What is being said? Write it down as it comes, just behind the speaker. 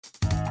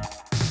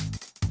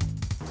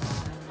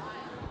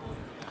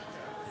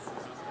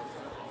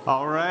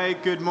All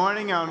right, good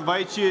morning. I'll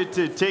invite you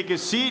to take a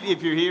seat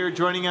if you're here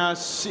joining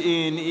us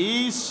in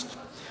East.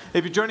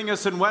 If you're joining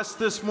us in West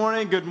this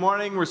morning, good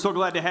morning. We're so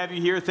glad to have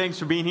you here. Thanks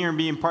for being here and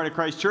being part of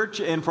Christ Church.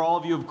 And for all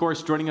of you, of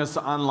course, joining us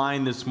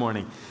online this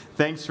morning,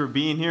 thanks for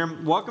being here.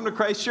 Welcome to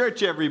Christ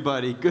Church,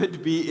 everybody. Good to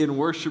be in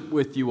worship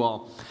with you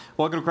all.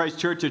 Welcome to Christ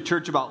Church, a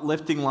church about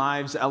lifting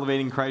lives,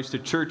 elevating Christ, a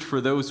church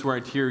for those who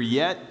aren't here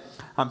yet.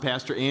 I'm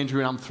Pastor Andrew,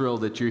 and I'm thrilled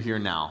that you're here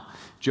now.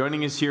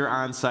 Joining us here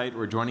on site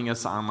or joining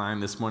us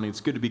online this morning.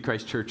 It's good to be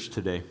Christ Church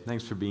today.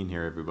 Thanks for being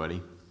here,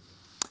 everybody.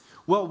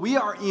 Well, we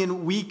are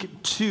in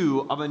week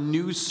 2 of a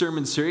new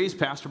sermon series.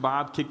 Pastor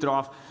Bob kicked it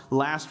off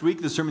last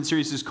week. The sermon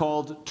series is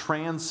called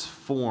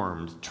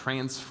Transformed.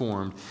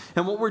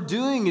 And what we're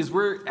doing is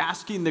we're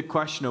asking the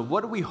question of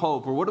what do we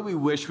hope or what do we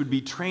wish would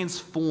be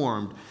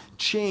transformed,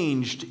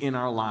 changed in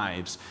our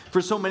lives.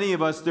 For so many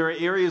of us, there are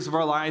areas of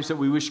our lives that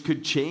we wish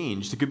could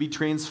change, that could be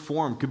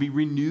transformed, could be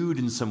renewed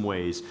in some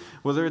ways,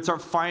 whether it's our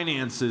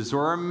finances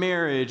or our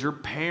marriage or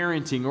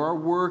parenting or our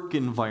work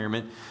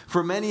environment.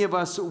 For many of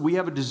us, we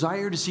have a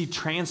desire to see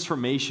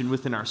transformation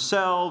within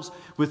ourselves,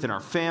 within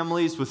our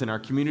families, within our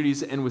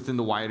communities, and within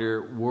the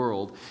wider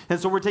world. And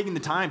so we're taking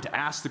the time to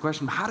ask the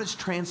question, how does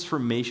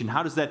transformation,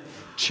 how does that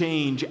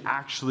change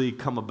actually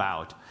come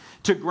about?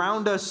 To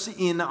ground us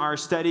in our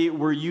study,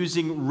 we're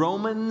using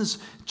Romans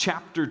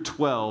chapter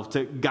 12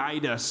 to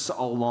guide us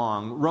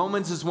along.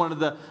 Romans is one of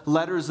the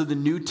letters of the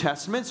New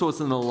Testament, so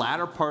it's in the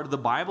latter part of the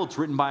Bible. It's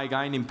written by a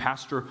guy named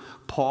Pastor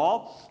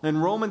Paul.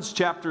 And Romans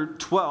chapter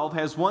 12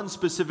 has one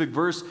specific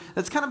verse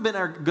that's kind of been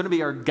going to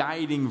be our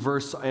guiding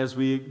verse as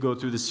we go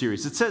through the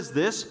series. It says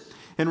this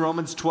in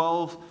Romans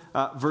 12,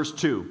 verse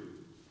 2.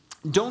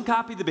 Don't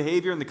copy the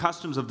behavior and the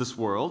customs of this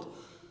world,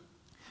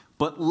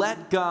 but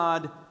let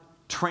God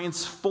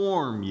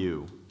transform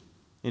you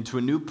into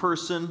a new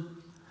person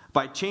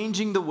by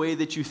changing the way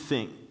that you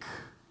think.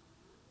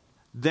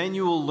 Then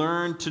you will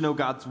learn to know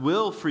God's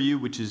will for you,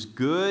 which is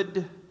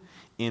good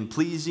and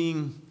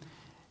pleasing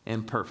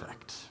and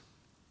perfect.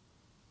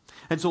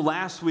 And so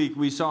last week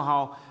we saw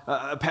how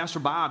Pastor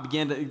Bob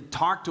began to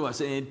talk to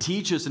us and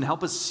teach us and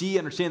help us see,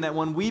 understand that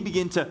when we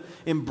begin to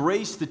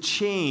embrace the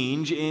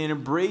change and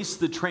embrace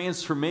the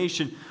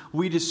transformation,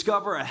 we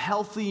discover a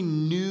healthy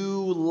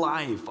new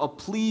life, a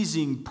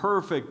pleasing,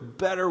 perfect,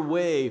 better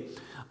way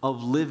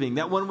of living.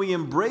 That when we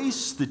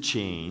embrace the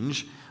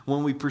change,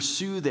 when we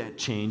pursue that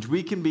change,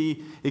 we can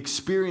be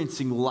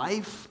experiencing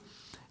life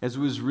as it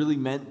was really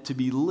meant to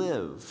be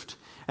lived.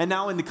 And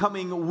now in the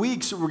coming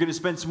weeks, we're going to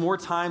spend some more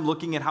time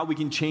looking at how we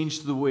can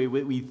change the way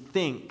we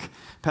think.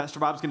 Pastor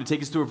Bob's going to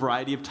take us through a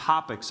variety of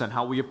topics on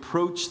how we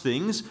approach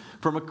things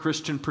from a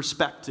Christian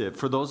perspective.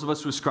 For those of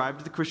us who ascribe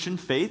to the Christian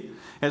faith,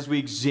 as we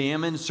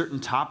examine certain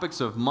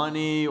topics of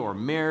money or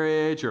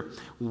marriage or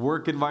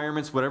work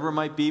environments, whatever it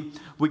might be,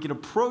 we can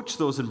approach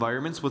those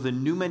environments with a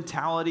new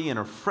mentality and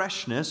a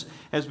freshness.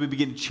 As we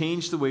begin to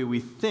change the way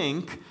we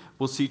think,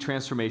 we'll see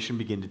transformation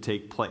begin to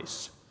take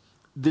place.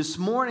 This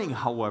morning,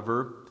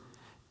 however,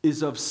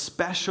 is of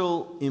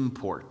special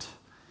import.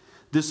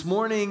 This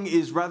morning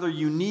is rather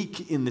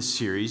unique in this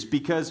series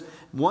because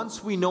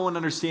once we know and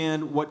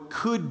understand what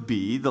could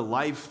be the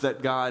life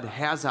that God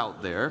has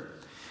out there,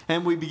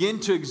 and we begin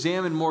to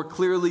examine more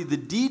clearly the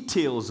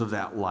details of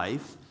that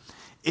life,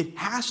 it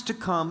has to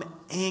come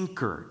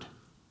anchored,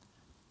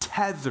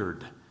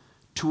 tethered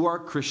to our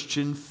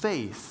Christian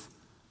faith.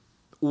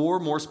 Or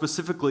more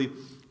specifically,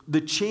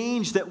 the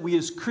change that we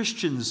as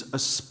Christians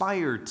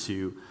aspire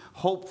to,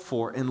 hope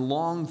for, and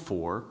long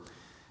for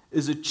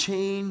is a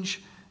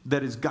change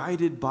that is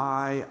guided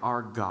by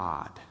our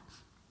God.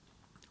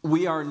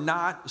 We are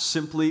not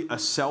simply a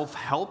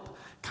self-help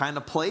kind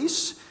of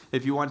place.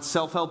 If you want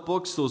self-help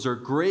books, those are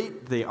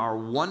great. They are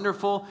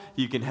wonderful.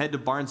 You can head to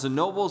Barnes &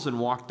 Noble's and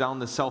walk down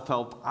the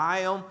self-help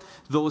aisle.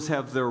 Those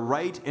have their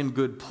right and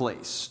good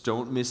place.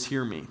 Don't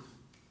mishear me.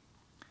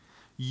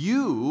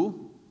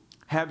 You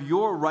have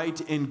your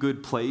right and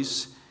good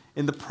place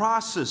in the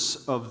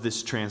process of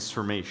this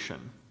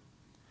transformation.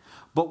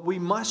 But we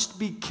must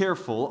be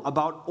careful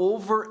about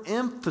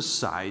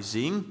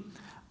overemphasizing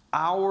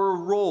our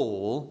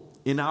role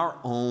in our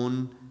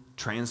own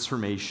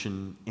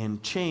transformation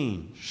and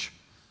change.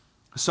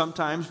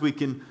 Sometimes we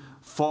can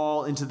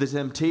fall into the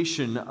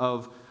temptation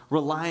of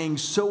relying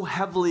so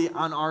heavily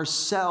on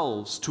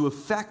ourselves to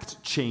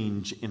effect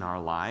change in our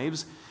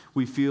lives.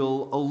 We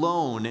feel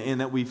alone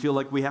and that we feel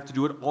like we have to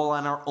do it all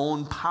on our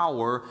own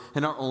power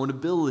and our own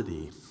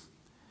ability.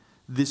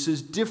 This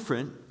is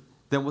different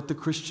than what the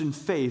Christian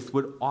faith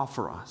would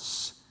offer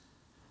us.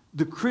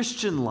 The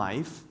Christian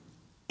life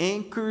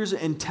anchors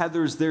and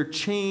tethers their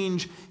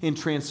change and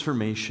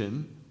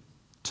transformation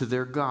to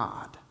their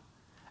God.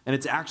 And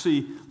it's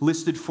actually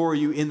listed for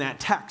you in that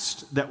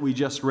text that we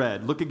just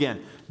read. Look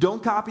again.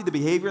 Don't copy the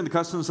behavior and the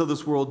customs of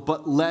this world,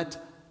 but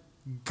let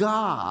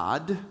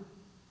God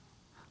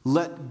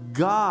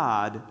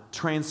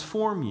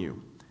transform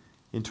you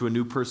into a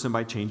new person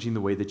by changing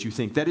the way that you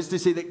think. That is to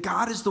say that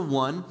God is the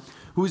one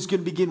who is going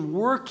to begin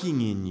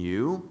working in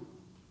you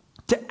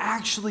to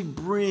actually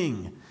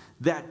bring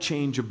that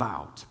change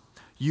about.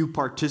 You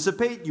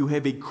participate. You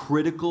have a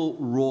critical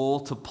role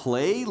to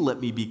play. Let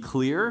me be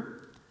clear.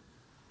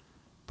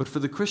 But for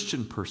the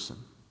Christian person,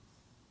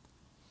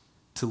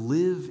 to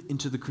live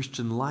into the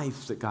Christian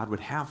life that God would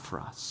have for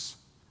us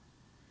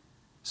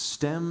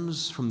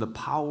stems from the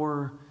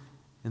power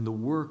and the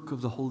work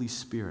of the Holy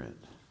Spirit,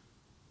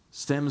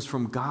 stems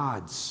from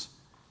God's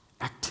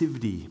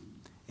activity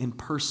in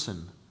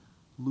person,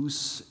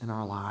 loose in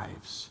our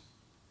lives.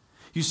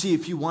 You see,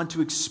 if you want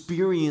to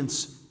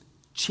experience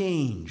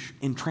change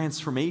and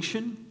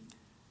transformation,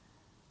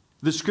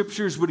 the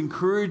Scriptures would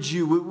encourage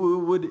you,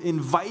 would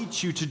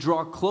invite you to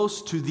draw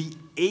close to the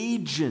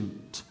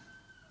agent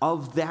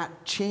of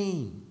that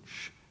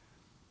change.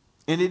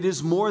 And it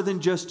is more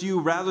than just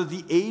you. Rather,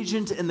 the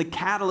agent and the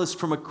catalyst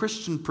from a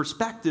Christian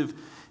perspective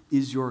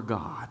is your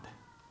God.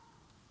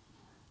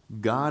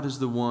 God is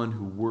the one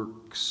who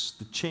works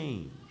the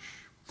change.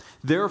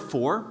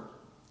 Therefore,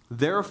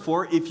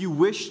 if you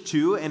wish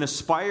to and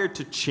aspire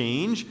to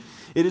change,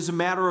 it is a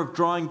matter of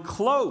drawing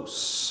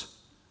close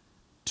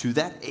to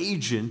that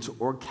agent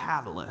or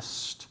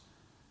catalyst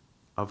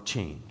of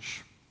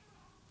change.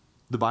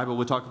 The Bible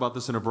would talk about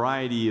this in a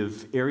variety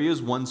of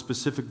areas. One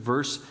specific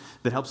verse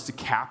that helps to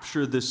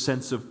capture this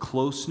sense of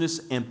closeness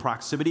and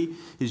proximity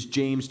is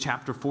James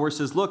chapter 4. It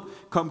says,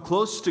 look, come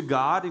close to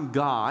God, and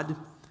God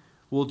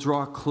will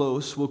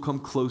come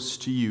close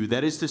to you.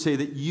 That is to say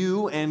that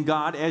you and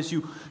God, as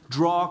you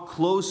draw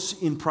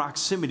close in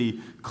proximity,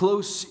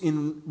 close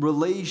in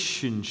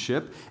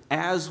relationship,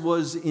 as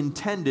was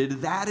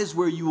intended, that is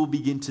where you will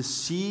begin to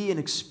see and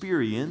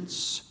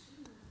experience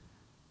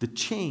the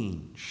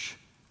change,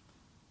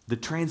 the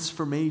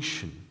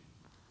transformation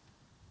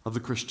of the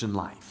Christian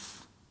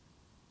life.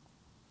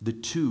 The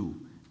two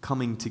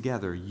coming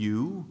together,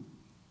 you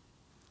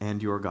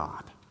and your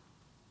God.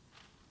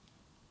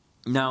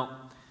 Now,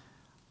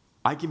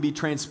 I can be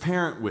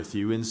transparent with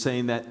you in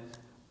saying that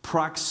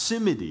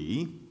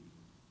proximity,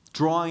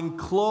 drawing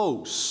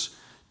close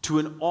to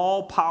an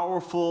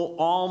all-powerful,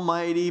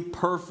 almighty,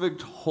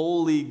 perfect,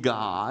 holy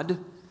God,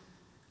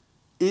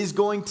 is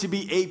going to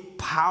be a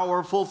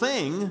powerful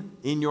thing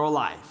in your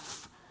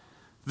life.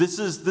 This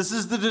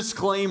is the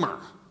disclaimer,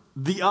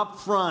 the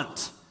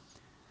upfront,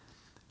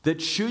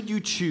 that should you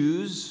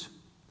choose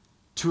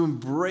to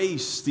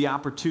embrace the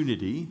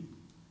opportunity,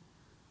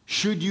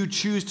 should you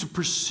choose to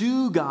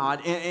pursue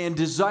God and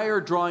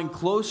desire drawing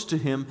close to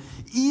Him,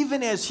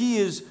 even as He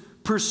is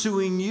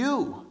pursuing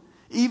you,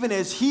 even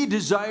as He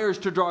desires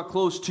to draw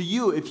close to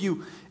you, if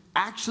you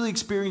actually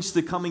experience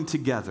the coming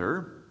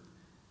together,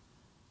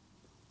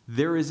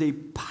 there is a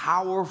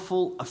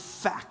powerful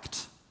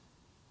effect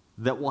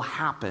that will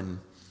happen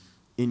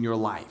in your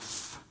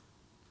life.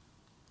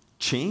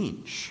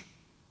 Change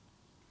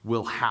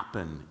will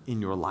happen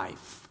in your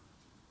life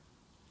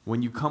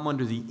when you come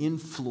under the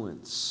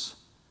influence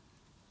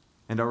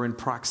and are in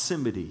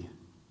proximity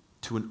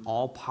to an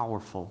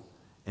all-powerful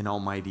and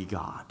almighty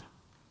God.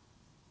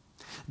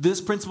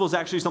 This principle is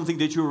actually something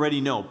that you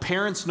already know.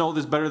 Parents know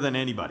this better than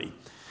anybody.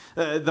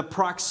 The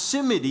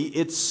proximity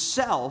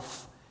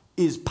itself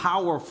is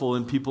powerful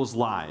in people's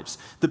lives.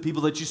 The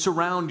people that you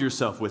surround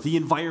yourself with, the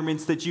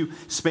environments that you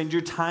spend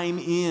your time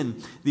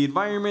in, the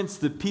environments,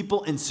 the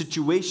people and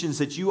situations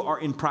that you are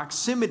in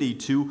proximity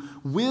to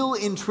will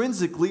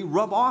intrinsically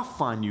rub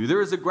off on you.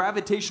 There is a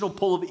gravitational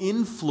pull of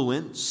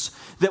influence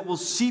that will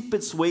seep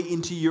its way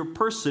into your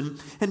person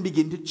and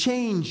begin to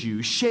change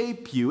you,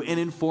 shape you, and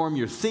inform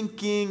your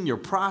thinking, your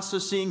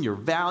processing, your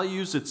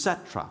values,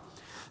 etc.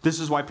 This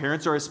is why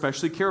parents are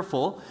especially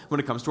careful when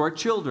it comes to our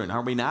children,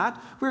 are we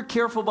not? We're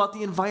careful about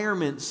the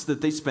environments that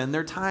they spend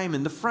their time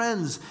in, the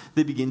friends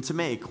they begin to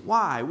make.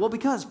 Why? Well,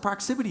 because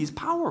proximity is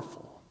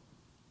powerful.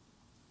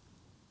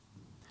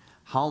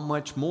 How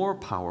much more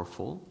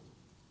powerful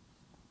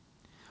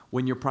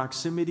when your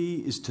proximity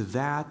is to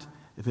that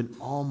of an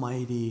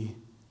almighty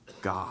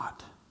God.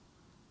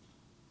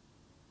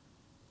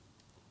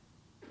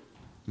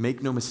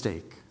 Make no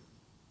mistake,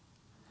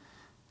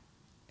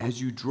 as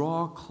you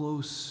draw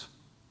close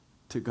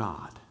to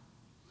God,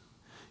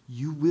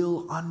 you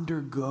will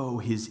undergo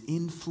His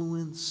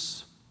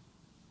influence,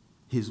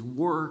 His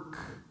work.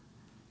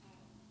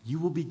 You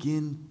will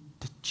begin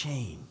to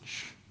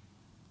change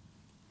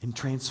and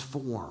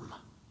transform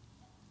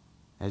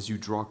as you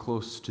draw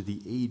close to the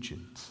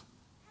agent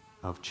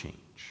of change.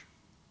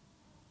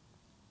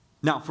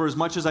 Now, for as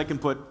much as I can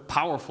put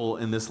powerful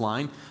in this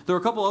line, there are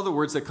a couple other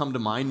words that come to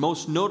mind.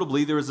 Most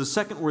notably, there is a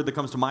second word that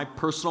comes to my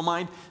personal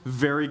mind,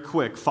 very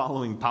quick,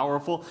 following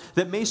powerful,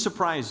 that may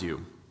surprise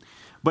you.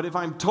 But if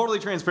I'm totally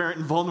transparent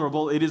and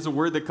vulnerable, it is a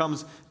word that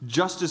comes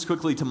just as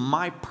quickly to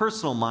my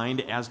personal mind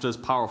as does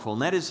powerful.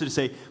 And that is to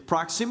say,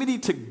 proximity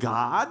to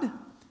God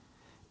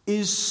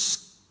is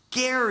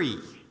scary,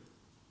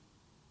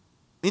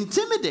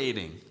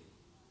 intimidating,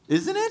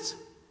 isn't it?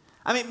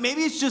 I mean,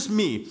 maybe it's just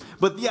me,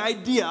 but the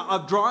idea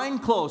of drawing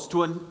close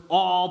to an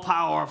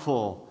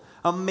all-powerful,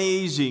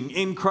 amazing,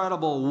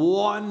 incredible,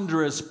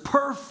 wondrous,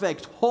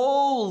 perfect,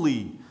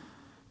 holy,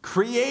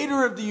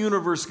 creator of the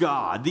universe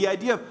God, the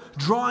idea of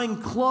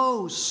drawing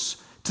close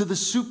to the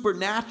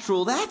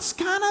supernatural, that's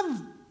kind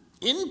of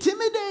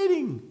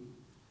intimidating.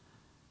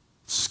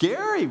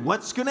 Scary.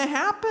 What's going to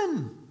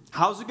happen?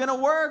 How's it going to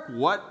work?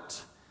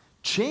 What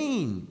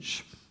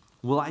change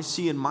will I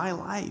see in my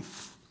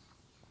life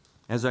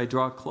as I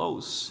draw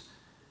close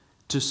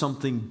to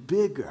something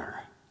bigger,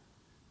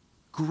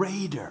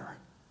 greater,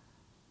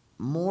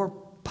 more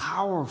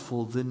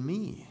powerful than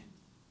me?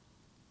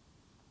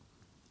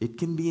 It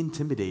can be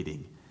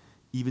intimidating,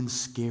 even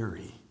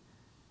scary,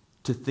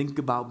 to think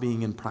about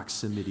being in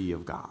proximity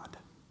of God.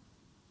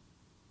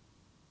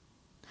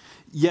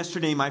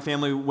 Yesterday, my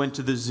family went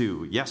to the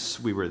zoo. Yes,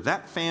 we were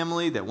that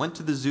family that went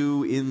to the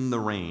zoo in the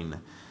rain.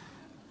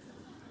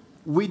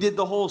 We did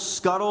the whole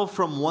scuttle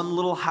from one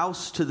little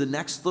house to the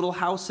next little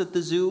house at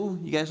the zoo.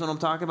 You guys know what I'm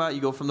talking about?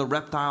 You go from the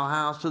reptile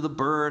house to the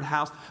bird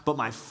house. But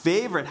my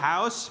favorite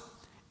house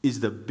is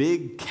the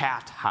big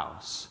cat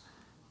house.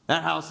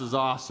 That house is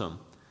awesome.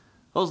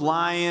 Those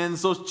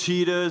lions, those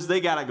cheetahs, they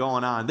got it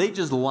going on. They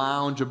just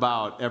lounge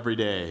about every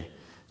day.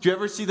 Do you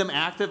ever see them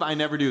active? I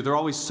never do. They're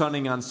always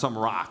sunning on some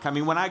rock. I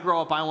mean, when I grow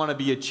up, I want to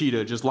be a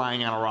cheetah just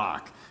lying on a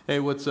rock. Hey,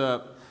 what's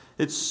up?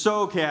 It's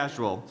so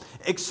casual.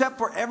 Except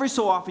for every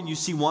so often you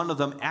see one of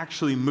them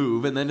actually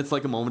move, and then it's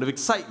like a moment of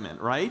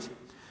excitement, right?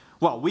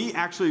 Well, we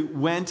actually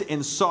went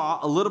and saw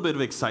a little bit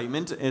of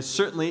excitement. It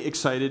certainly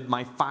excited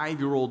my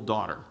 5-year-old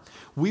daughter.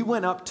 We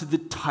went up to the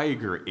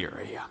tiger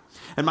area.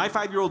 And my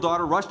 5-year-old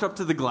daughter rushed up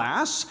to the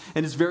glass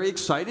and is very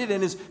excited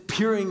and is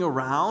peering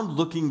around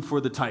looking for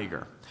the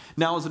tiger.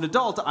 Now, as an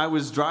adult, I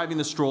was driving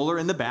the stroller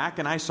in the back,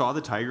 and I saw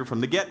the tiger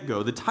from the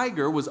get-go. The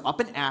tiger was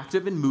up and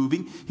active and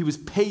moving. He was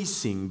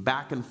pacing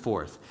back and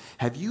forth.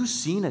 Have you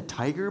seen a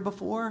tiger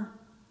before?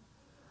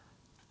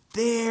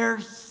 They're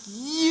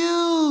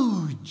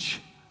huge,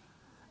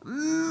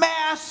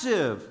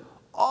 massive.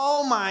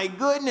 Oh, my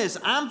goodness,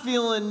 I'm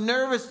feeling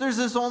nervous.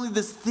 There's only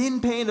this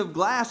thin pane of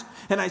glass,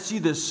 and I see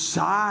the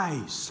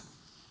size,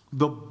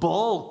 the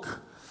bulk,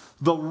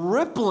 the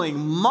rippling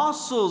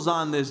muscles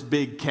on this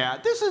big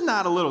cat. This is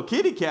not a little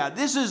kitty cat.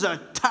 This is a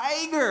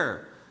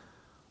tiger.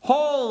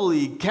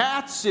 Holy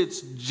cats,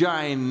 it's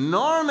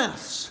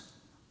ginormous.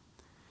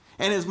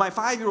 And as my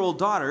 5-year-old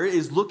daughter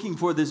is looking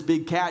for this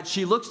big cat,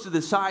 she looks to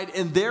the side,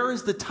 and there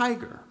is the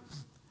tiger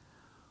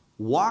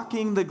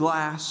walking the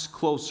glass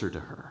closer to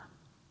her.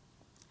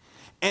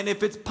 And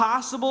if it's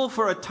possible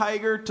for a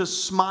tiger to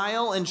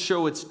smile and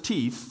show its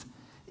teeth,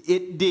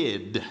 it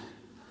did.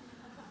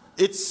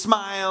 It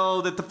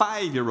smiled at the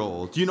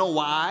 5-year-old. Do you know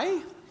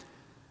why?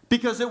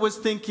 Because it was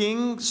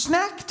thinking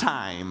snack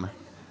time.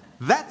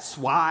 That's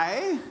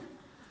why.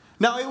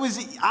 Now, it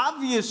was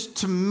obvious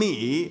to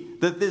me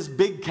that this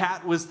big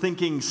cat was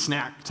thinking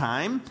snack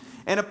time.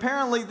 And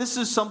apparently, this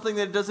is something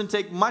that doesn't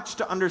take much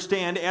to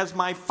understand, as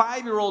my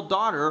 5-year-old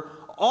daughter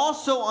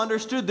also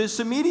understood this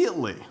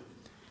immediately.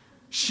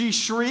 She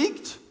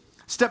shrieked,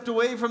 stepped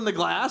away from the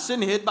glass,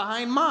 and hid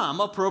behind Mom,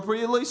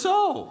 appropriately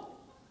so.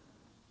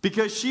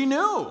 Because she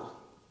knew.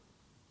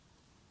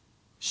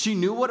 She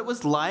knew what it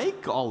was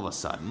like, all of a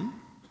sudden,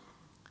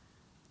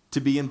 to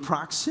be in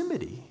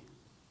proximity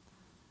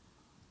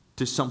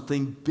to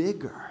something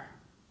bigger,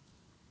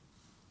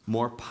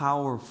 more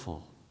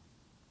powerful,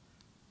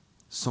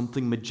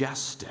 something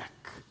majestic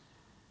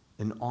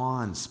and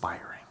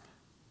awe-inspiring.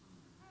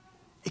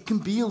 It can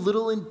be a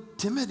little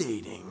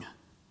intimidating,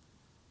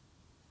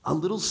 a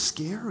little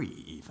scary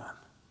even,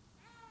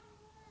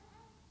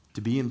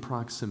 to be in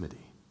proximity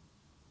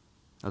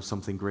of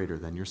something greater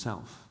than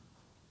yourself.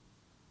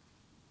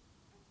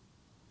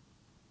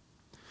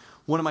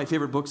 One of my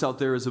favorite books out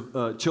there is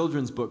a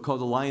children's book called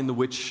The Lion, the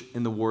Witch,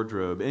 and the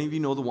Wardrobe. Any of you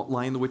know The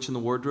Lion, the Witch, and the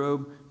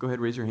Wardrobe? Go ahead,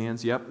 raise your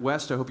hands. Yep.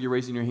 West, I hope you're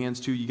raising your hands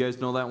too. You guys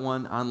know that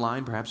one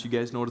online. Perhaps you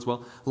guys know it as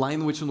well.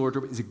 Lion, the Witch, and the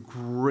Wardrobe is a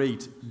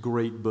great,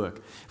 great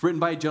book. Written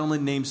by a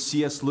gentleman named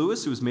C.S.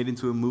 Lewis, who was made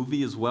into a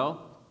movie as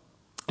well.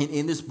 And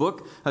in this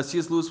book,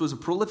 C.S. Lewis was a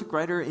prolific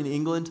writer in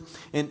England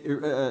and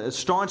a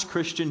staunch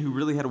Christian who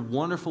really had a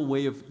wonderful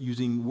way of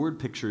using word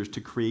pictures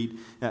to create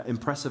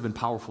impressive and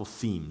powerful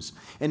themes.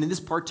 And in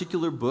this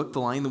particular book, The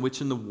Lion, the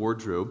Witch, and the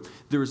Wardrobe,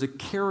 there is a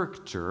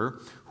character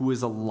who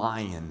is a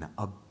lion,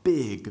 a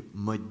big,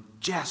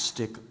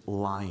 majestic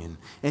lion.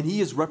 And he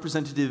is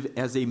representative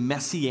as a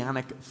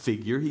messianic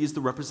figure. He is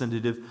the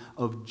representative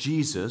of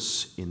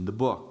Jesus in the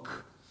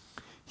book.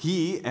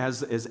 He,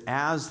 as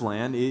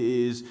Aslan,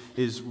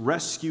 is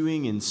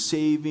rescuing and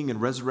saving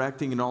and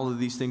resurrecting and all of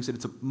these things. And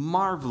it's a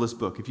marvelous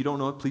book. If you don't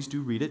know it, please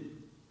do read it.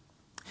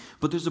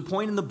 But there's a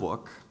point in the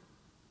book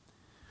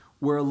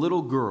where a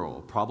little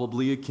girl,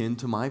 probably akin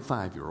to my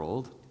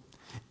 5-year-old,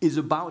 is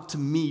about to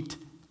meet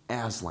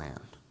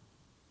Aslan,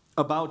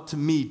 about to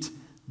meet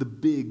the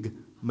big,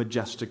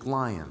 majestic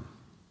lion.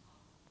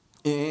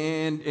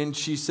 And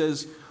she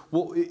says,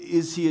 well,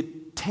 is he a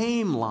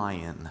tame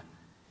lion?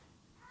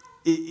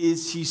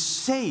 Is he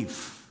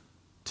safe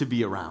to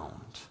be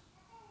around?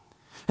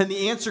 And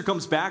the answer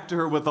comes back to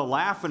her with a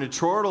laugh and a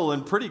chortle,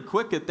 and pretty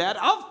quick at that.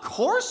 Of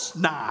course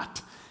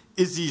not.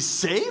 Is he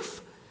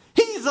safe?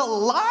 He's a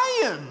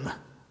lion.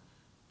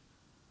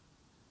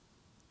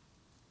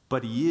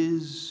 But he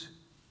is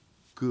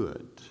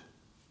good.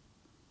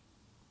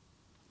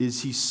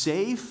 Is he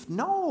safe?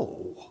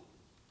 No.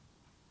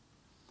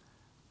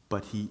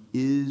 But he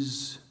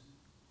is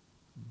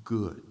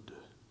good.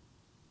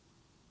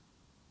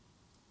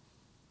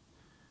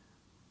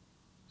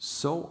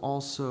 So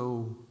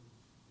also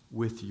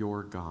with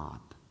your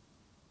God.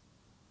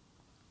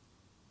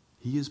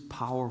 He is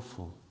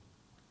powerful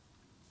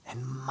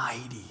and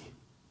mighty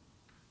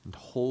and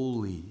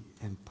holy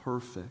and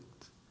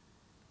perfect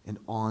and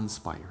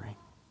awe-inspiring.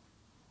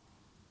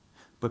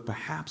 But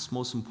perhaps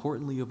most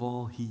importantly of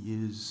all, he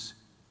is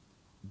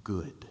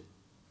good.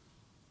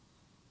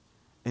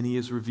 And he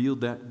has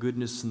revealed that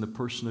goodness in the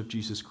person of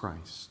Jesus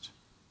Christ.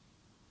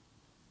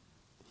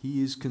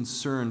 He is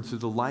concerned through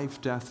the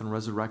life, death, and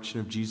resurrection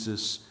of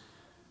Jesus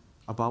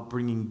about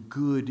bringing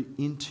good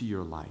into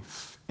your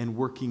life and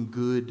working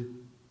good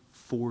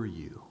for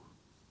you.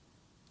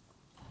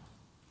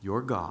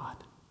 Your God,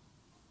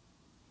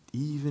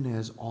 even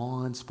as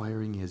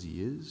awe-inspiring as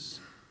he is,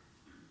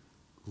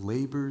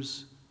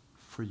 labors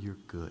for your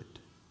good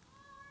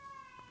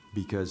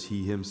because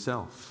he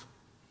himself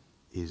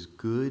is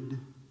good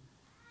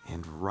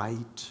and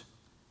right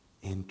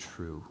and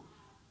true.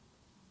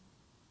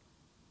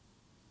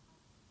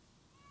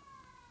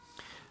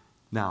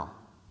 Now,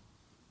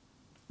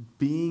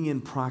 being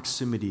in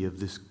proximity of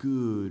this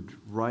good,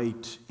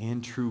 right,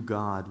 and true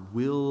God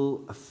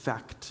will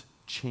affect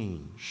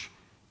change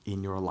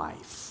in your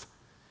life.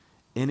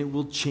 And it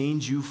will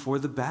change you for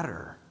the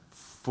better,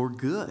 for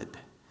good.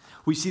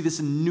 We see this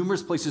in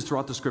numerous places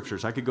throughout the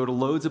scriptures. I could go to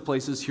loads of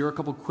places. Here are a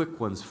couple quick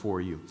ones for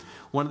you.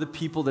 One of the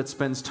people that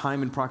spends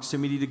time in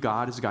proximity to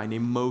God is a guy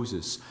named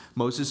Moses.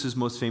 Moses is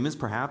most famous,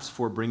 perhaps,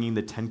 for bringing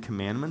the 10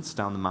 Commandments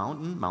down the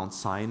mountain, Mount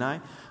Sinai.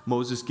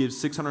 Moses gives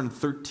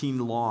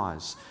 613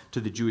 laws to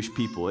the Jewish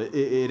people.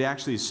 It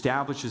actually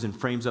establishes and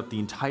frames up the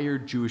entire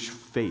Jewish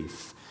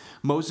faith.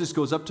 Moses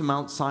goes up to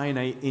Mount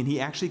Sinai and he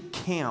actually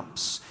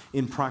camps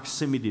in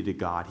proximity to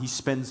God. He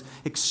spends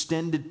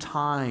extended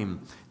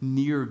time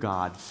near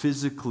God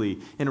physically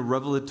in a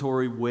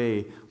revelatory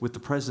way with the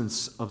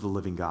presence of the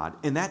living God.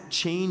 And that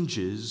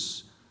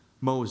changes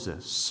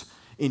Moses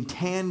in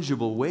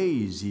tangible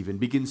ways, even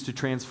begins to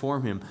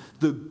transform him.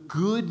 The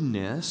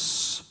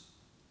goodness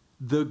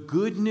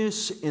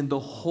and the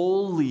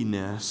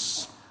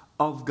holiness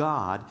of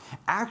God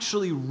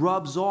actually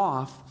rubs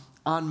off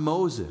on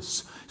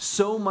Moses.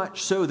 So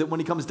much so that when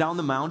he comes down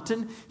the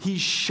mountain,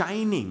 he's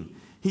shining.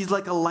 He's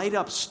like a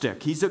light-up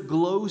stick. He's a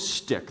glow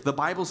stick. The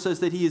Bible says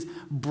that he is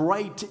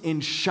bright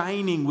and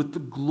shining with the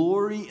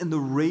glory and the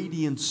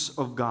radiance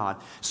of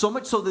God. So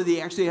much so that he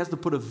actually has to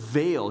put a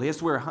veil. He has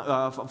to wear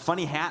a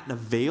funny hat and a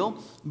veil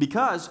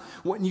because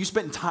when you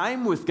spend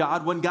time with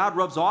God, when God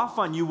rubs off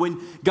on you,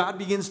 when God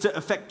begins to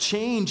affect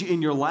change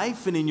in your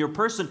life and in your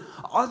person,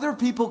 other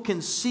people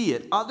can see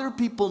it. Other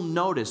people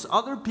notice.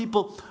 Other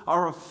people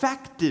are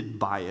affected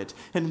by it.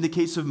 And in the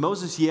case of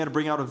Moses, he had to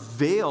bring out a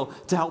veil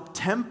to help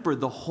temper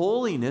the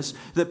holiness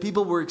that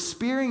people were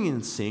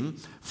experiencing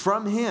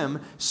from him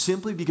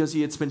simply because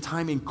he had spent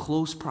time in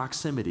close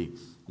proximity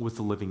with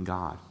the living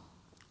God.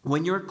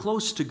 When you're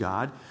close to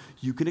God,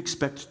 you can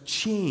expect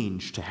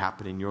change to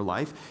happen in your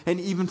life, and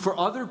even for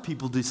other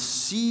people to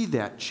see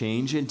that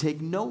change and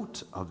take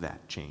note of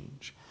that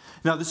change.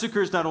 Now, this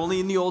occurs not only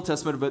in the Old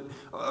Testament, but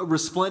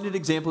resplendent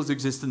examples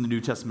exist in the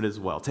New Testament as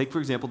well. Take, for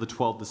example, the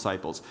 12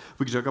 disciples.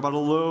 We could talk about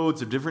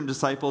loads of different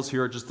disciples.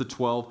 Here are just the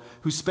 12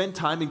 who spent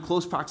time in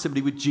close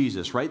proximity with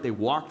Jesus, right? They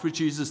walked with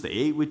Jesus. They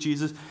ate with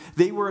Jesus.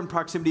 They were in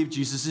proximity of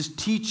Jesus'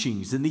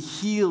 teachings and the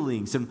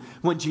healings and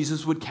when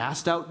Jesus would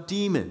cast out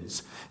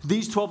demons.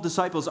 These 12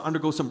 disciples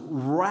undergo some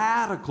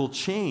radical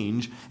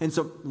change and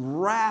some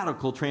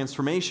radical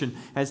transformation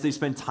as they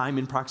spend time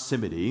in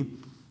proximity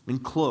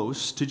and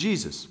close to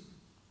Jesus.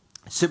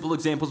 Simple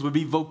examples would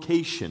be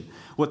vocation,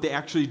 what they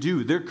actually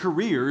do. Their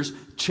careers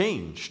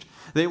changed.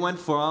 They went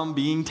from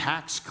being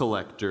tax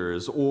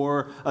collectors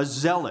or a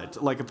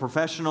zealot, like a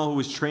professional who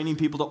was training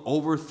people to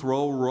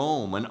overthrow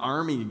Rome, an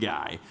army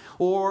guy,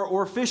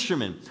 or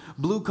fishermen,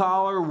 blue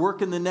collar,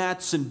 working the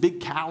nets and big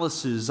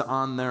calluses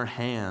on their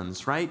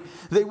hands, right?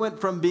 They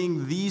went from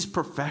being these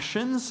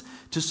professions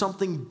to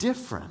something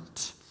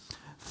different.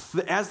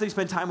 As they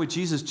spent time with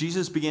Jesus,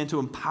 Jesus began to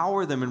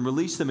empower them and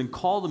release them and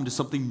call them to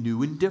something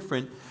new and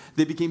different.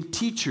 They became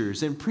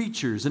teachers and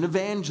preachers and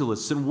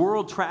evangelists and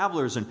world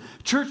travelers and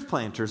church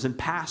planters and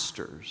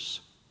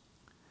pastors.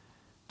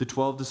 The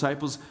 12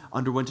 disciples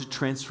underwent a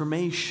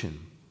transformation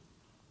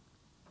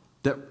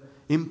that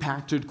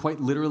impacted quite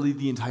literally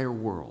the entire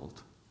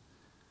world.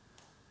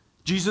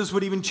 Jesus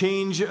would even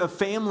change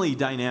family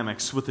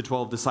dynamics with the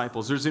 12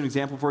 disciples. There's an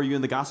example for you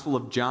in the Gospel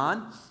of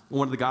John.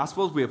 One of the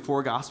Gospels, we have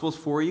 4 Gospels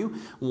for you.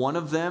 One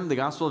of them, the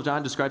Gospel of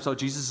John, describes how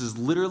Jesus is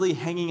literally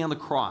hanging on the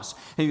cross.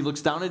 And he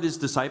looks down at his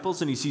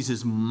disciples and he sees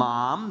his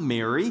mom,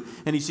 Mary,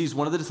 and he sees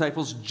one of the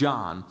disciples,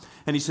 John.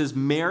 And he says,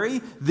 Mary,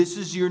 this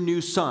is your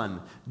new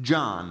son,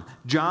 John.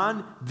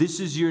 John, this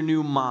is your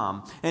new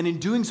mom. And in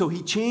doing so,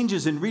 he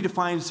changes and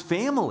redefines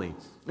family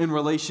in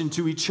relation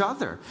to each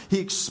other. He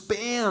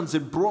expands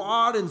and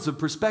broadens the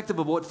perspective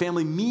of what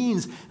family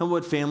means and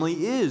what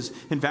family is.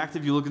 In fact,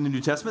 if you look in the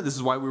New Testament, this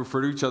is why we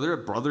refer to each other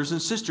as brothers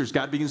and sisters.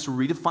 God begins to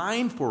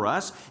redefine for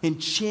us and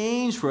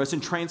change for us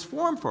and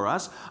transform for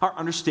us our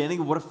understanding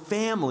of what a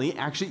family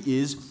actually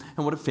is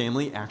and what a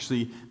family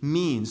actually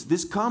means.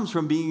 This comes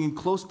from being in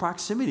close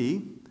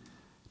proximity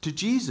to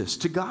Jesus,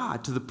 to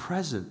God, to the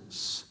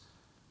presence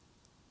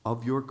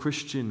of your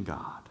Christian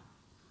God.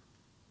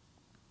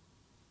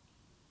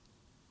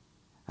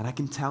 And I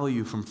can tell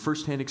you from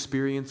firsthand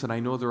experience, and I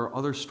know there are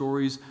other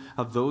stories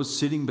of those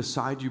sitting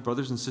beside you,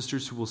 brothers and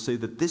sisters, who will say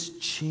that this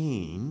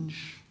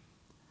change,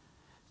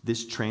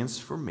 this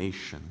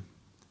transformation,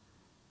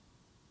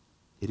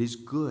 it is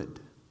good.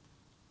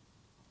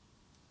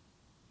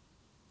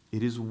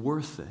 It is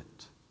worth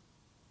it.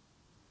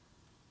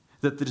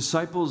 That the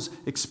disciples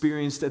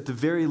experienced, at the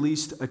very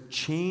least, a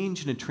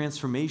change and a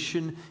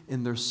transformation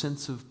in their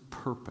sense of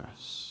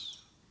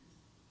purpose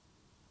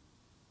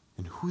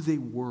and who they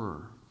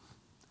were,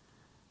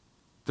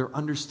 their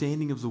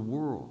understanding of the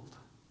world,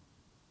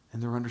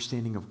 and their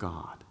understanding of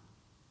God.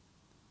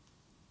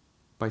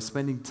 By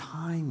spending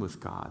time with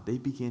God, they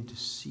began to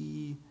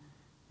see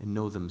and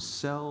know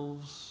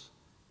themselves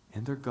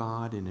and their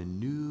God in a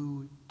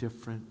new,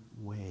 different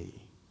way.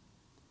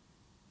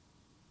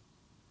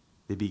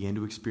 They began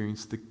to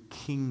experience the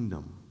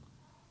kingdom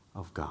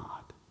of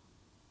God.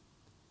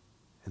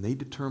 And they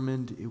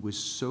determined it was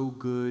so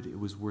good it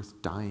was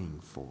worth dying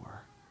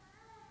for,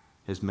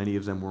 as many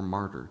of them were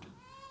martyred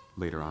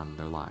later on in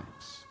their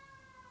lives.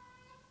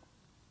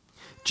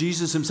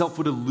 Jesus himself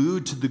would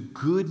allude to the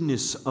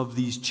goodness of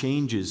these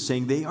changes,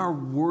 saying they are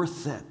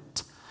worth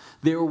it.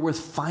 They are worth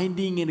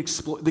finding and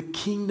exploring. The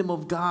kingdom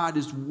of God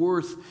is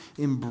worth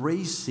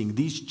embracing.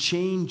 These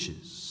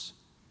changes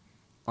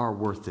are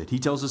worth it. He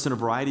tells us in a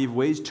variety of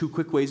ways, two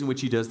quick ways in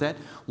which he does that.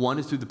 One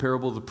is through the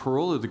parable of the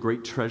pearl or the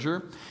great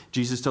treasure.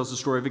 Jesus tells the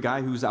story of a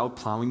guy who's out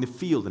plowing the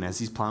field, and as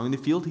he's plowing the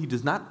field, he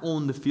does not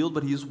own the field,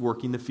 but he is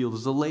working the field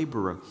as a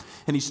laborer.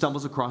 And he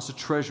stumbles across a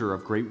treasure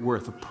of great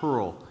worth, a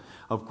pearl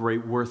of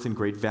great worth and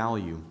great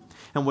value.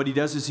 And what he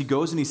does is he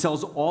goes and he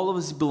sells all of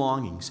his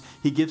belongings.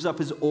 He gives up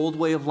his old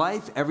way of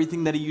life,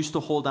 everything that he used to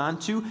hold on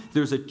to.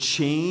 There's a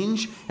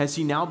change as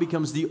he now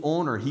becomes the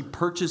owner. He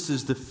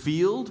purchases the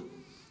field,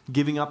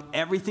 giving up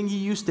everything he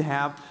used to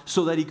have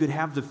so that he could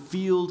have the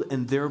field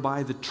and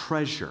thereby the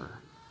treasure,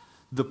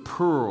 the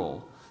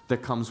pearl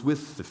that comes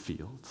with the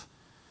field.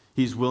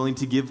 He's willing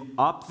to give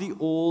up the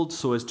old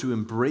so as to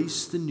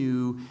embrace the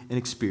new and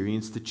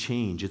experience the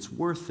change. It's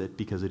worth it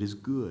because it is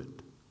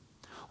good.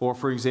 Or,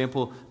 for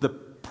example, the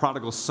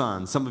prodigal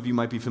son. Some of you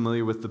might be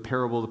familiar with the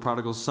parable of the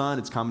prodigal son.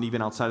 It's common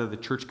even outside of the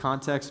church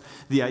context.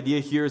 The idea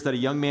here is that a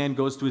young man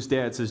goes to his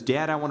dad and says,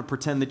 "Dad, I want to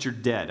pretend that you're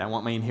dead. I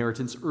want my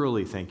inheritance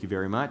early, thank you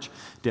very much."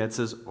 Dad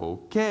says,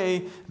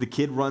 "Okay." The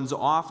kid runs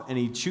off and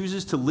he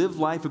chooses to live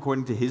life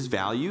according to his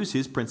values,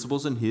 his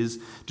principles, and his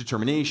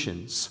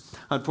determinations.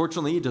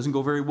 Unfortunately, it doesn't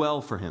go very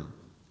well for him.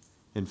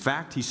 In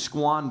fact, he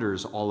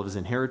squanders all of his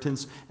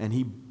inheritance and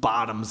he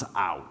bottoms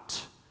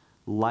out.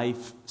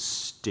 Life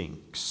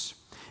stinks.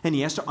 And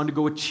he has to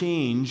undergo a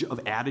change of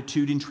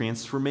attitude and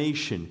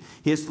transformation.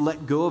 He has to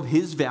let go of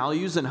his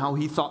values and how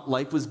he thought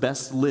life was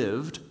best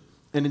lived,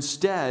 and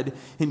instead,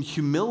 in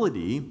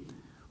humility,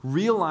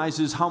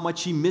 realizes how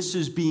much he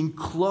misses being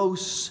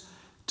close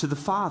to the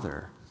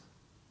Father.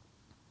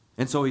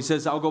 And so he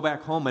says, "I'll go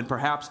back home, and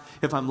perhaps,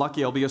 if I'm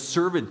lucky, I'll be a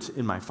servant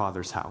in my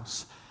Father's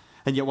house."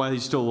 And yet, while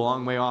he's still a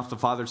long way off, the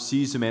Father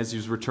sees him as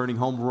he's returning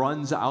home,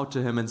 runs out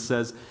to him and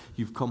says,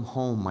 "You've come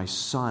home, my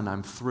son.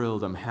 I'm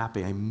thrilled. I'm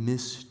happy. I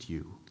missed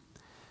you.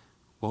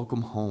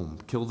 Welcome home.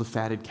 Kill the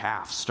fatted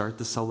calf. Start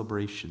the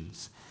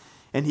celebrations."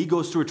 And he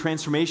goes through a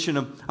transformation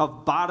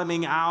of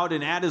bottoming out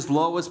and at his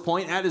lowest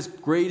point, at his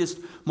greatest,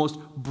 most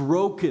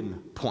broken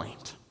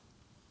point,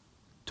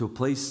 to a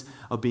place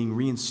of being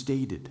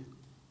reinstated.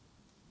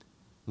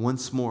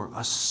 Once more,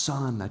 a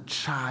son, a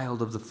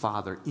child of the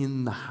Father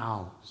in the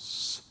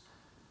house,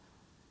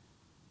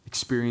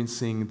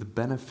 experiencing the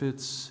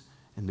benefits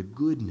and the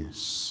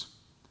goodness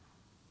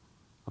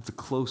of the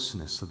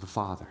closeness of the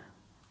Father.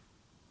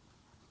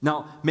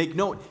 Now, make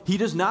note, he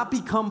does not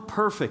become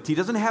perfect. He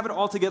doesn't have it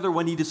all together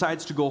when he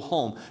decides to go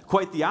home.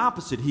 Quite the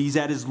opposite. He's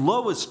at his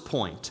lowest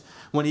point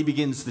when he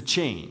begins the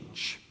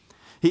change.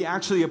 He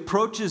actually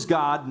approaches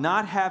God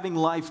not having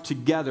life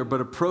together,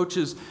 but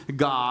approaches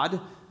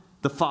God,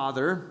 the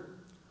Father,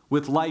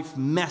 with life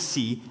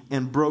messy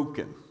and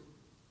broken.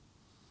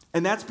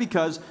 And that's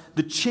because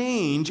the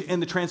change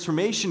and the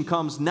transformation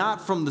comes not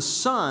from the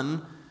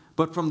Son,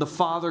 but from the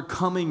Father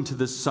coming to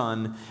the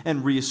Son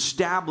and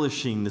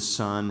reestablishing the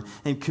Son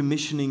and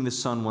commissioning the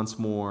Son once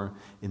more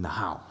in the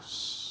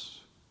house.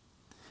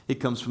 It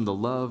comes from the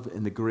love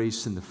and the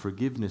grace and the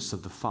forgiveness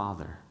of the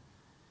Father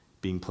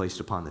being placed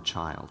upon the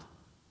child.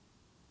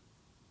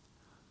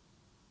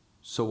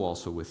 So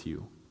also with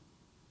you.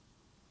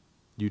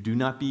 You do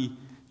not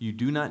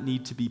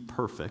need to be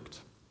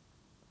perfect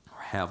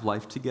or have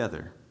life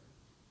together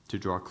to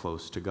draw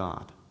close to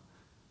God.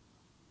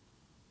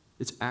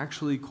 It's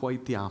actually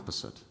quite the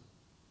opposite.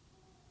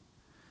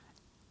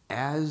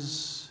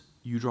 as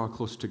you draw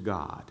close to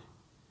God,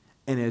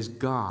 and as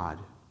God,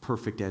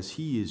 perfect as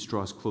he is,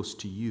 draws close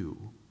to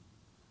you,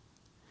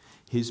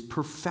 his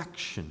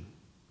perfection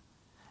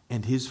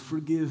and his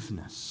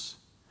forgiveness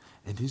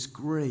and his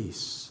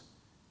grace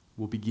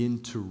will begin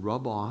to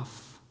rub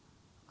off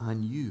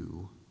on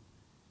you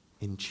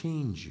and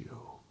change you,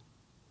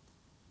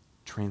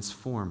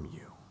 transform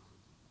you.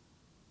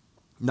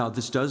 Now,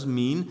 this does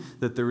mean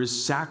that there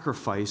is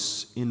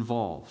sacrifice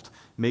involved.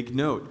 Make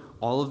note,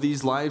 all of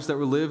these lives that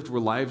were lived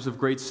were lives of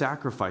great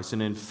sacrifice.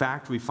 And in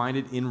fact, we find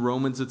it in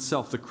Romans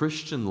itself. The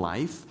Christian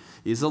life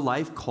is a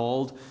life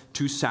called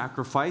to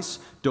sacrifice.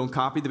 Don't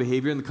copy the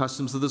behavior and the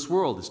customs of this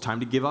world. It's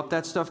time to give up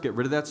that stuff, get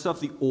rid of that stuff.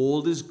 The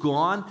old is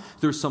gone.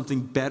 There's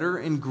something better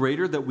and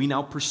greater that we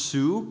now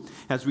pursue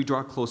as we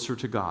draw closer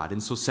to God.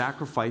 And so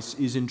sacrifice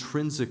is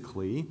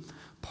intrinsically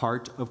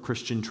part of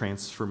Christian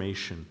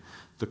transformation.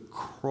 The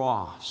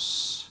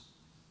cross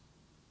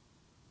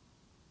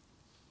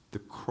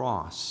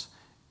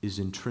is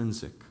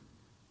intrinsic,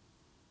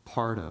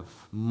 part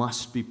of,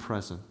 must be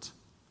present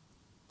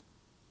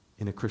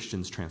in a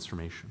Christian's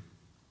transformation.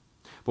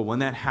 But when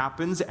that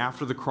happens,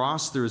 after the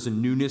cross, there is a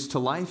newness to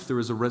life. There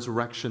is a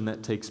resurrection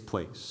that takes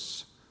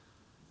place.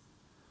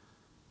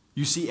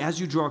 You see, as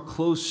you draw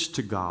close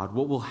to God,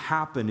 what will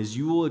happen is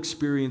you will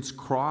experience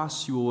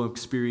cross, you will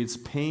experience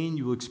pain,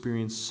 you will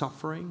experience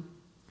suffering,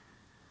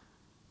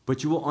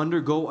 but you will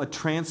undergo a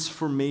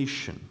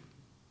transformation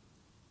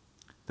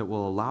that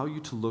will allow you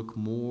to look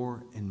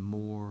more and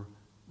more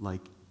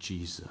like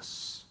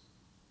Jesus.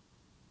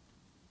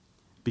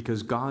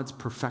 Because God's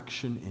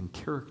perfection and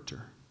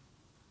character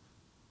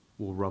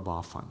will rub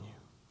off on you.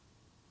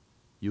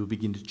 You will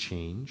begin to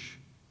change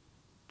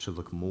to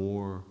look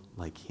more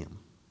like him.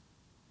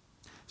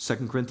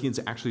 2 Corinthians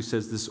actually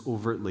says this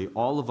overtly.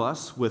 All of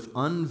us with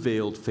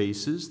unveiled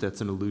faces,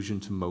 that's an allusion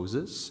to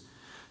Moses,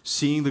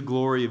 seeing the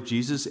glory of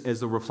Jesus as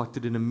though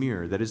reflected in a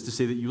mirror. That is to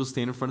say that you will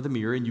stand in front of the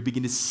mirror and you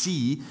begin to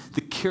see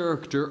the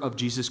character of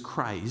Jesus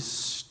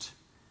Christ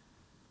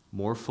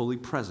more fully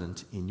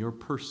present in your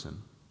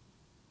person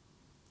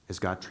as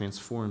God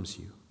transforms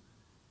you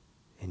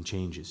and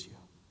changes you.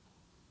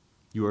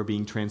 You are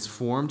being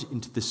transformed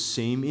into the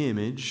same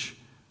image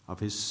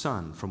of his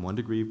Son from one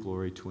degree of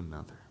glory to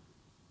another.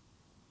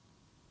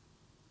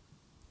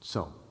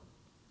 So,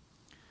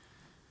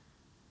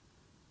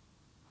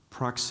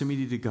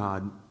 proximity to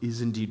God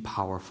is indeed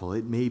powerful.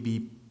 It may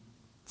be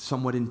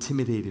somewhat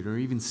intimidating or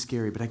even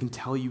scary, but I can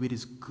tell you it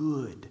is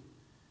good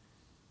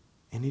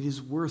and it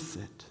is worth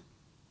it.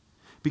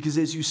 Because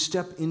as you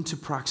step into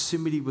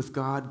proximity with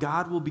God,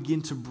 God will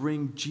begin to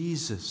bring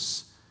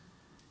Jesus.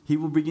 He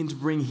will begin to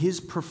bring his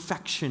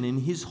perfection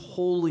and his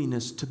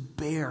holiness to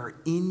bear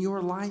in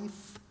your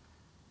life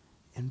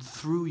and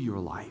through your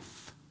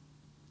life.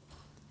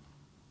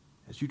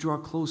 As you draw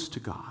close to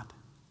God,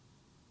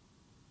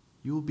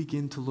 you will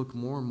begin to look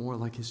more and more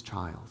like his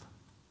child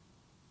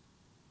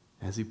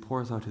as he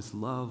pours out his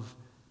love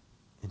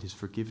and his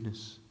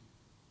forgiveness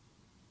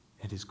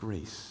and his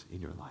grace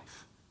in your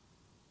life.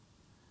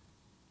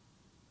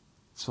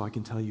 So I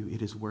can tell you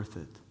it is worth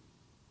it.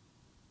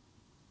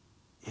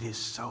 It is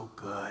so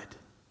good.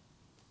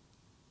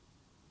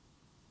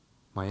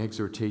 My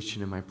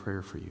exhortation and my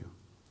prayer for you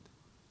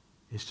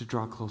is to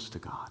draw close to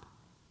God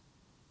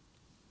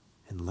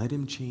and let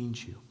him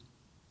change you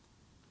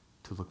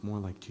to look more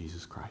like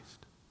Jesus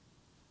Christ.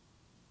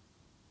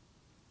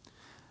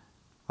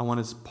 I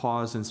want to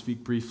pause and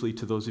speak briefly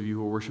to those of you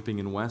who are worshiping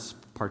in West,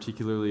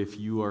 particularly if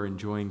you are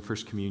enjoying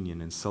First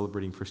Communion and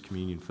celebrating First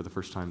Communion for the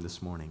first time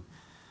this morning.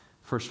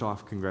 First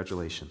off,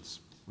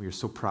 congratulations. We are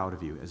so proud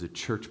of you as a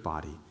church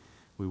body.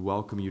 We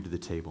welcome you to the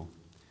table.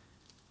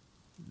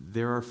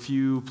 There are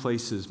few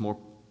places more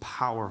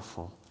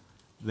powerful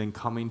than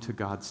coming to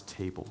God's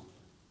table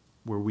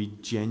where we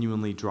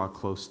genuinely draw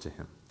close to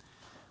him.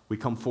 We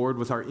come forward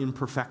with our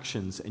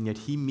imperfections, and yet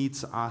he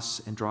meets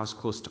us and draws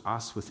close to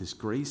us with his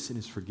grace and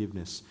his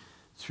forgiveness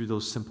through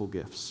those simple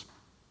gifts.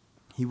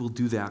 He will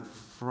do that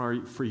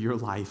for your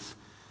life,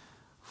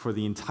 for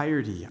the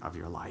entirety of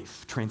your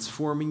life,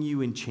 transforming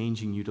you and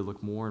changing you to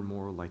look more and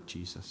more like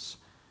Jesus.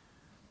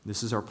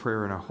 This is our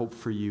prayer and our hope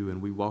for you,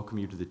 and we welcome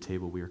you to the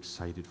table. We are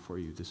excited for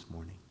you this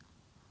morning.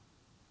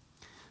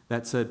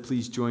 That said,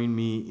 please join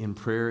me in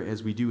prayer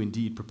as we do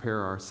indeed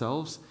prepare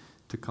ourselves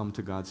to come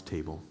to God's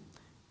table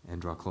and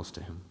draw close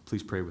to him.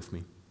 Please pray with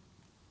me.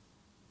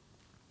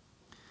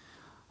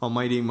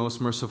 Almighty and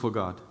most merciful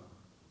God,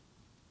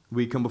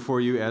 we come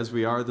before you as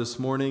we are this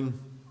morning.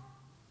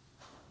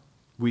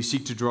 We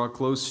seek to draw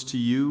close to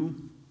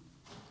you,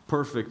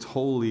 perfect,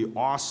 holy,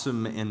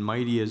 awesome, and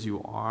mighty as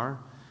you are.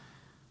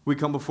 We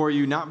come before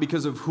you not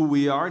because of who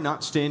we are,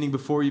 not standing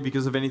before you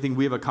because of anything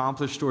we have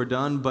accomplished or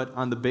done, but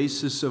on the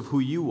basis of who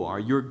you are,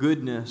 your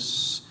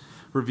goodness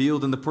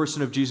revealed in the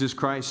person of Jesus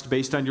Christ,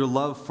 based on your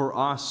love for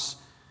us,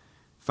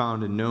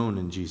 found and known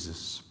in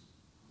Jesus.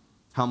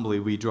 Humbly,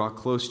 we draw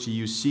close to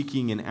you,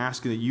 seeking and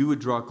asking that you would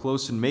draw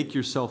close and make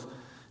yourself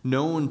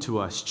known to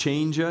us,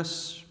 change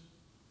us,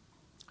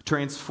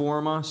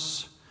 transform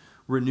us,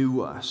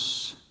 renew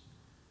us.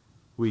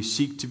 We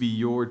seek to be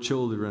your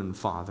children,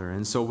 Father.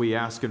 And so we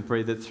ask and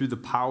pray that through the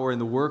power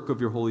and the work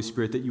of your Holy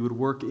Spirit, that you would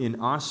work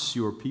in us,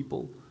 your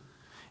people,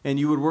 and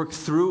you would work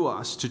through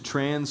us to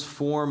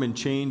transform and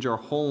change our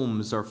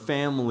homes, our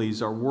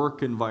families, our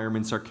work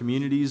environments, our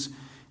communities,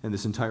 and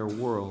this entire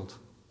world.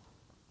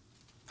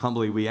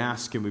 Humbly we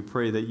ask and we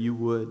pray that you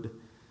would,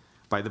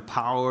 by the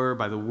power,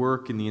 by the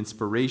work, and the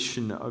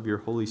inspiration of your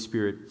Holy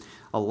Spirit,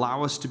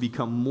 allow us to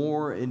become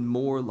more and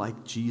more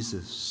like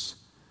Jesus,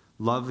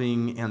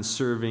 loving and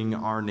serving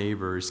our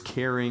neighbors,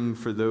 caring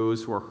for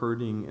those who are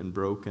hurting and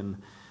broken,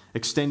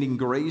 extending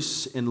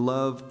grace and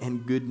love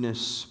and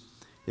goodness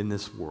in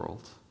this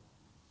world.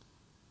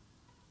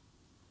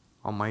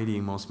 Almighty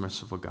and most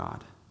merciful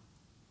God,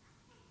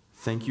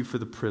 thank you for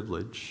the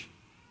privilege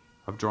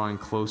of drawing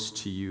close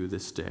to you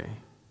this day.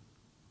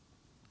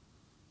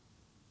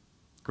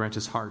 Grant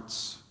us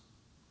hearts,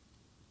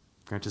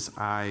 grant us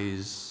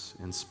eyes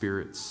and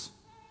spirits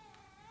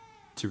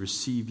to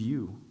receive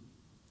you,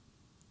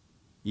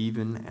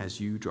 even as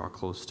you draw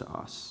close to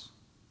us.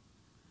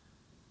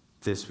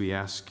 This we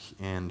ask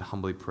and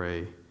humbly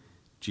pray,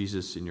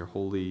 Jesus, in your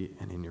holy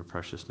and in your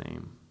precious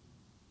name.